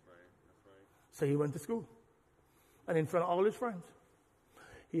 That's right. So he went to school and in front of all his friends.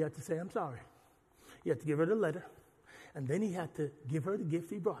 He had to say, I'm sorry. He had to give her the letter. And then he had to give her the gift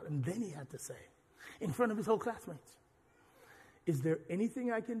he brought. And then he had to say, in front of his whole classmates, is there anything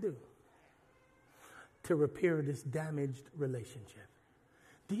I can do to repair this damaged relationship?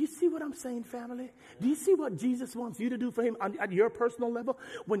 Do you see what I'm saying, family? Do you see what Jesus wants you to do for him at your personal level?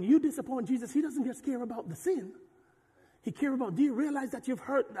 When you disappoint Jesus, he doesn't just care about the sin. He cares about, do you realize that you've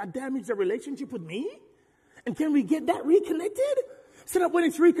hurt, damaged a relationship with me? And can we get that reconnected? So that when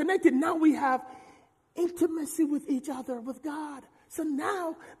it's reconnected, now we have intimacy with each other, with God. So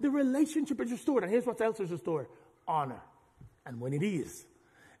now the relationship is restored. And here's what else is restored. Honor. And when it is,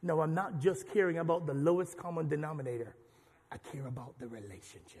 no, I'm not just caring about the lowest common denominator. I care about the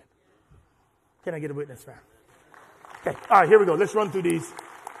relationship. Can I get a witness, fam? Okay, all right, here we go. Let's run through these.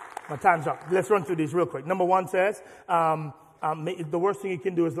 My time's up. Let's run through these real quick. Number 1 says, the worst thing you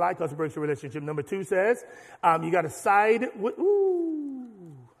can do is lie because it breaks your relationship. Number 2 says, you got to side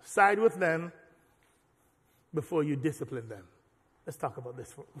with them before you discipline them. Let's talk about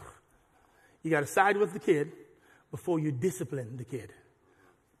this. You got to side with the kid before you discipline the kid.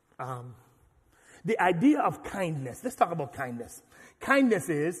 The idea of kindness. Let's talk about kindness. Kindness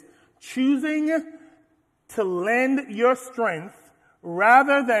is choosing to lend your strength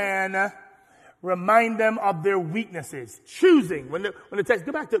rather than remind them of their weaknesses. Choosing. When the text,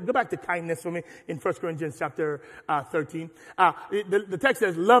 go back to kindness for me in 1 Corinthians chapter 13. The text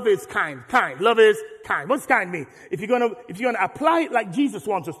says, love is kind. Love is kind. What's kind mean? If you're gonna apply it like Jesus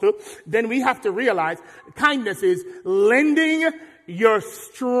wants us to, then we have to realize kindness is lending your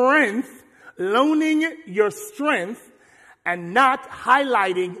strength, loaning your strength, and not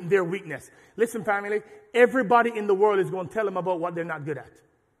highlighting their weakness. Listen, family, everybody in the world is going to tell them about what they're not good at.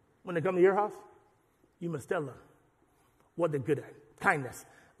 When they come to your house, you must tell them what they're good at. Kindness.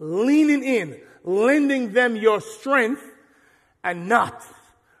 Leaning in, lending them your strength, and not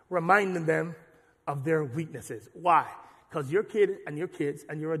reminding them of their weaknesses. Why? Because your kid and your kids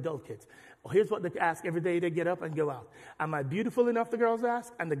and your adult kids, here's what they ask every day they get up and go out. Am I beautiful enough, the girls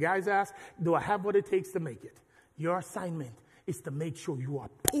ask, and the guys ask, do I have what it takes to make it? Your assignment is to make sure you are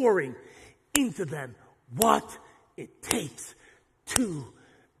pouring into them what it takes to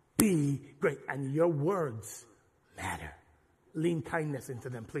be great. And your words matter. Lean kindness into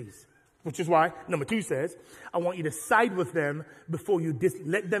them, please. Which is why, number 2 says, I want you to side with them before you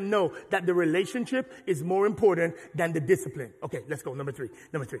let them know that the relationship is more important than the discipline. Okay, let's go. Number 3.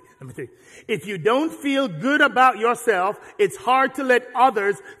 If you don't feel good about yourself, it's hard to let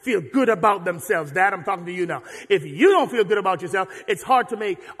others feel good about themselves. Dad, I'm talking to you now. If you don't feel good about yourself, it's hard to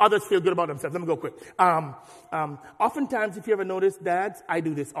make others feel good about themselves. Let me go quick. Oftentimes, if you ever notice, dads, I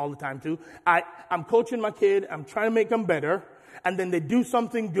do this all the time too. I'm coaching my kid. I'm trying to make them better. And then they do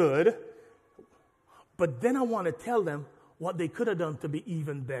something good. But then I want to tell them what they could have done to be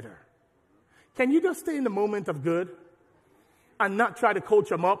even better. Can you just stay in the moment of good and not try to coach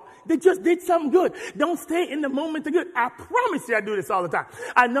them up? They just did something good. Don't stay in the moment of good. I promise you I do this all the time.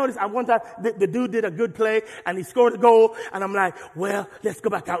 I noticed one time the dude did a good play and he scored a goal. And I'm like, well, let's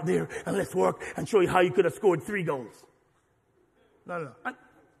go back out there and let's work and show you how you could have scored 3 goals. No.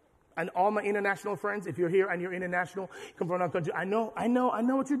 And all my international friends, if you're here and you're international, come from another country, I know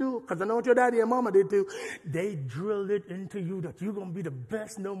what you do, because I know what your daddy and mama did too. They drilled it into you that you're going to be the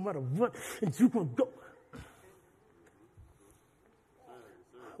best no matter what, and you're going to go.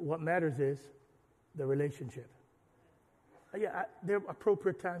 What matters is the relationship. Yeah, there are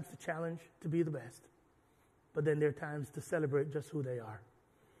appropriate times to challenge to be the best, but then there are times to celebrate just who they are,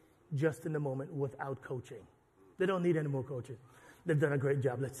 just in the moment without coaching. They don't need any more coaching. They've done a great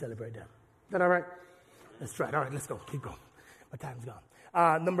job. Let's celebrate them. Is that all right? Let's try it. All right, let's go. Keep going. My time's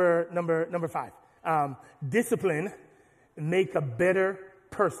gone. Number 5. Discipline make a better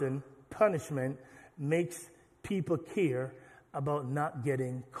person. Punishment makes people care about not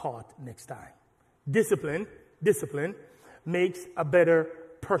getting caught next time. Discipline makes a better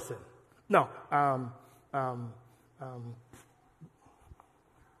person. No.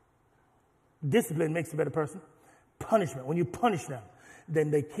 Discipline makes a better person. Punishment. When you punish them,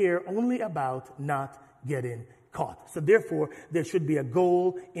 then they care only about not getting caught. So therefore, there should be a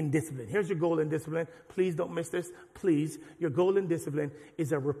goal in discipline. Here's your goal in discipline. Please don't miss this. Please. Your goal in discipline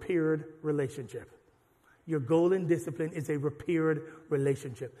is a repaired relationship. Your goal in discipline is a repaired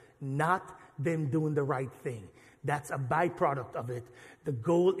relationship, not them doing the right thing. That's a byproduct of it. The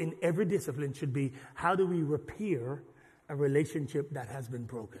goal in every discipline should be, how do we repair a relationship that has been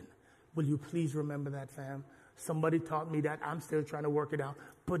broken? Will you please remember that, fam? Somebody taught me that. I'm still trying to work it out,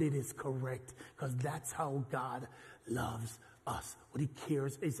 but it is correct, because that's how God loves us. What he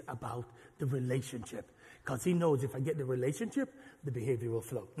cares is about the relationship, because he knows if I get the relationship, the behavior will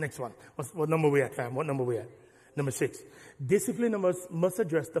flow. Next one. What number we at, fam? What number we at? Number 6. Discipline must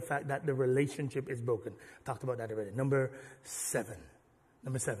address the fact that the relationship is broken. Talked about that already. Number 7.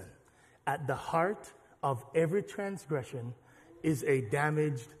 At the heart of every transgression is a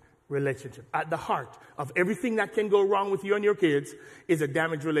damaged relationship. At the heart of everything that can go wrong with you and your kids is a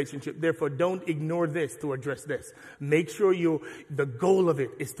damaged relationship. Therefore, don't ignore this to address this. Make sure the goal of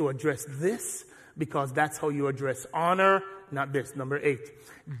it is to address this, because that's how you address honor, not this. Number 8,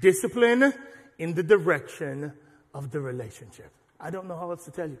 discipline in the direction of the relationship. I don't know how else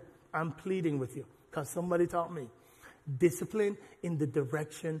to tell you. I'm pleading with you, because somebody taught me. Discipline in the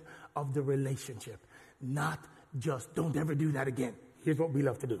direction of the relationship, not just don't ever do that again. Here's what we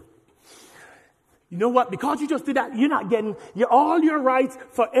love to do. You know what? Because you just did that, you're not getting all your rights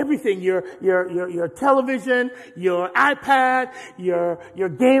for everything. Your television, your iPad, your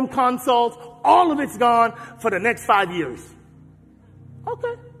game consoles, all of it's gone for the next 5 years.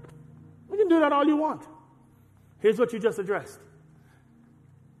 Okay. You can do that all you want. Here's what you just addressed.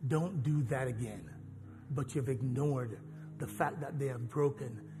 Don't do that again. But you've ignored the fact that they have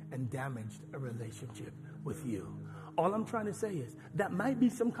broken and damaged a relationship with you. All I'm trying to say is that might be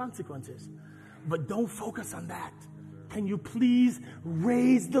some consequences. But don't focus on that. Can you please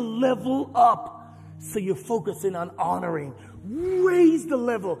raise the level up so you're focusing on honoring? Raise the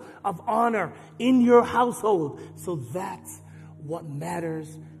level of honor in your household. So that's what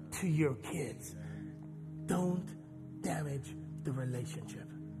matters to your kids. Don't damage the relationship.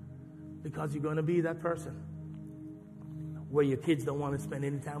 Because you're going to be that person where your kids don't want to spend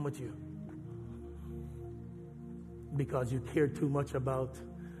any time with you. Because you care too much about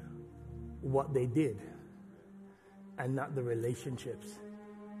what they did and not the relationships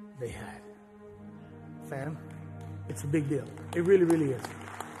they had. Fam, it's a big deal. It really, really is.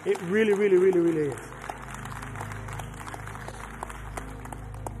 It really, really, really, really is.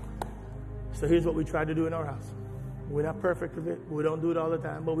 So here's what we try to do in our house. We're not perfect with it. We don't do it all the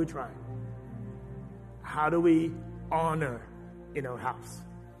time, but we try. How do we honor in our house?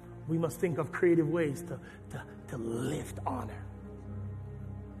 We must think of creative ways to lift honor.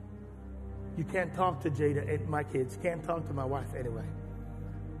 You can't talk to Jada and my kids. Can't talk to my wife anyway.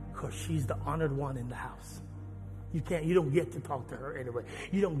 Because she's the honored one in the house. You don't get to talk to her anyway.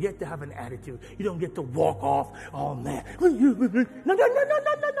 You don't get to have an attitude. You don't get to walk off. Oh man. No.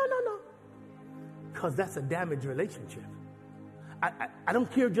 Because that's a damaged relationship. I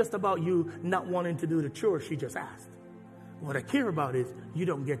don't care just about you not wanting to do the chores she just asked. What I care about is you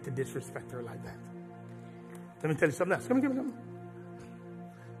don't get to disrespect her like that. Let me tell you something else. Come on, give me something.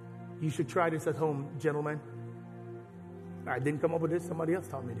 You should try this at home, gentlemen. I didn't come up with this. Somebody else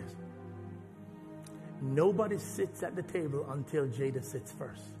taught me this. Nobody sits at the table until Jada sits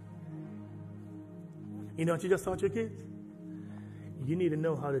first. You know what you just taught your kids? You need to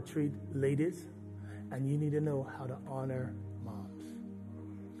know how to treat ladies, and you need to know how to honor moms.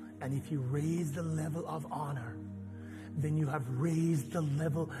 And if you raise the level of honor, then you have raised the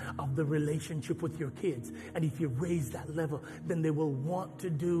level of the relationship with your kids. And if you raise that level, then they will want to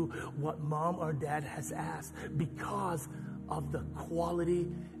do what mom or dad has asked because of the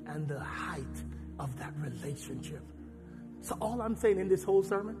quality and the height of that relationship. So all I'm saying in this whole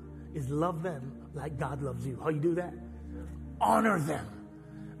sermon is love them like God loves you. How you do that? Honor them.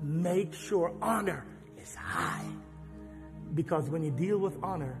 Make sure honor is high. Because when you deal with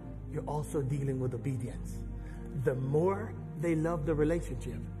honor, you're also dealing with obedience. The more they love the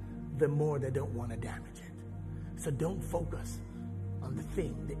relationship, the more they don't want to damage it. So don't focus on the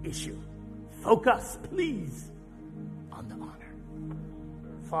thing, the issue. Focus, please, on the honor.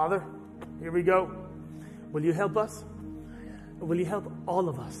 Father, here we go. Will you help us? Will you help all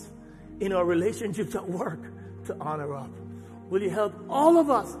of us in our relationships at work to honor up? Will you help all of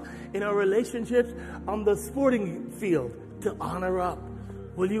us in our relationships on the sporting field to honor up?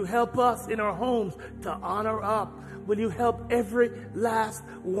 Will you help us in our homes to honor up? Will you help every last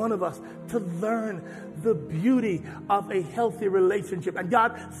one of us to learn the beauty of a healthy relationship? And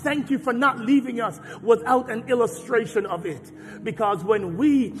God, thank you for not leaving us without an illustration of it. Because when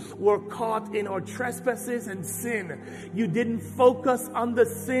we were caught in our trespasses and sin, you didn't focus on the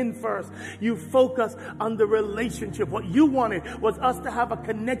sin first. You focused on the relationship. What you wanted was us to have a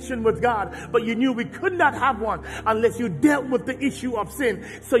connection with God. But you knew we could not have one unless you dealt with the issue of sin.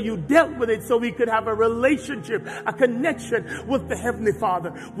 So you dealt with it so we could have a relationship, a connection with the Heavenly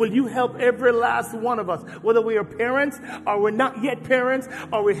Father. Will you help every last one of us, whether we are parents or we're not yet parents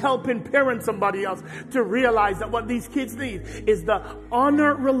or we're helping parent somebody else, to realize that what these kids need is the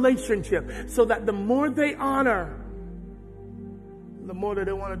honor relationship, so that the more they honor, the more they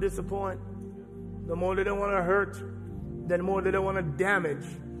don't want to disappoint, the more they don't want to hurt, the more they don't want to damage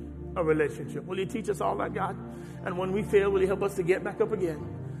a relationship. Will you teach us all that, God? And when we fail, will you help us to get back up again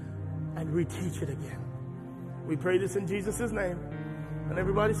and reteach it again? We pray this in Jesus' name. And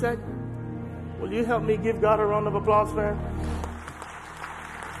everybody said, will you help me give God a round of applause, fam?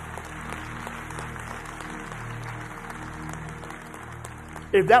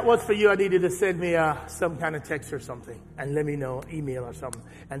 If that was for you, I need you to send me some kind of text or something and let me know, email or something,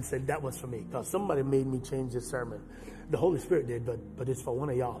 and say that was for me. Because somebody made me change this sermon. The Holy Spirit did, but it's for one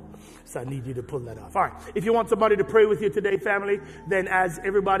of y'all. So I need you to pull that off. All right. If you want somebody to pray with you today, family, then as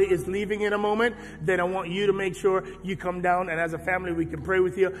everybody is leaving in a moment, then I want you to make sure you come down. And as a family, we can pray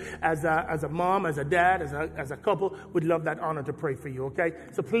with you. As a mom, as a dad, as a couple, we'd love that honor to pray for you, okay?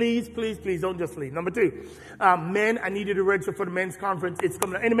 So please, please, please don't just leave. Number 2, men, I need you to register for the men's conference. It's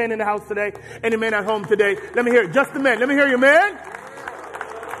coming up. Any men in the house today? Any men at home today? Let me hear it. Just the men. Let me hear you, man.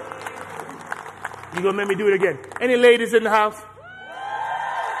 You're going to make me do it again. Any ladies in the house?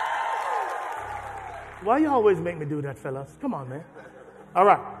 Why you always make me do that, fellas? Come on, man. All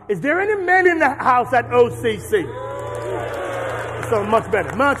right. Is there any men in the house at OCC? So much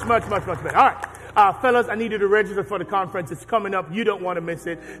better. Much, much, much, much better. All right. Fellas, I need you to register for the conference. It's coming up. You don't want to miss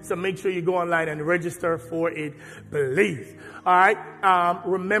it. So make sure you go online and register for it, please. All right.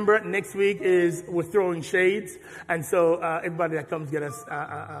 Remember, next week we're throwing shades. And so everybody that comes get us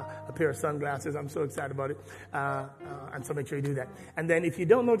a pair of sunglasses. I'm so excited about it. And so make sure you do that. And then if you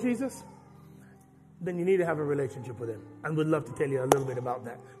don't know Jesus, then you need to have a relationship with him. And we'd love to tell you a little bit about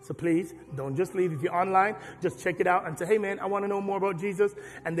that. So please, don't just leave. If you're online, just check it out and say, hey, man, I want to know more about Jesus.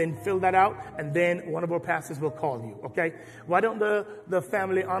 And then fill that out. And then one of our pastors will call you, okay? Why don't the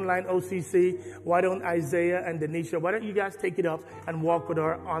family online OCC, why don't Isaiah and Denisha, why don't you guys take it up and walk with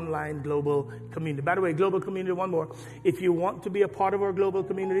our online global community? By the way, global community, one more. If you want to be a part of our global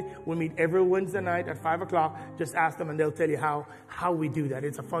community, we meet every Wednesday night at 5 o'clock. Just ask them and they'll tell you how we do that.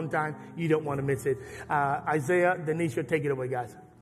 It's a fun time. You don't want to miss it. Isaiah, Denisha, take it away, guys.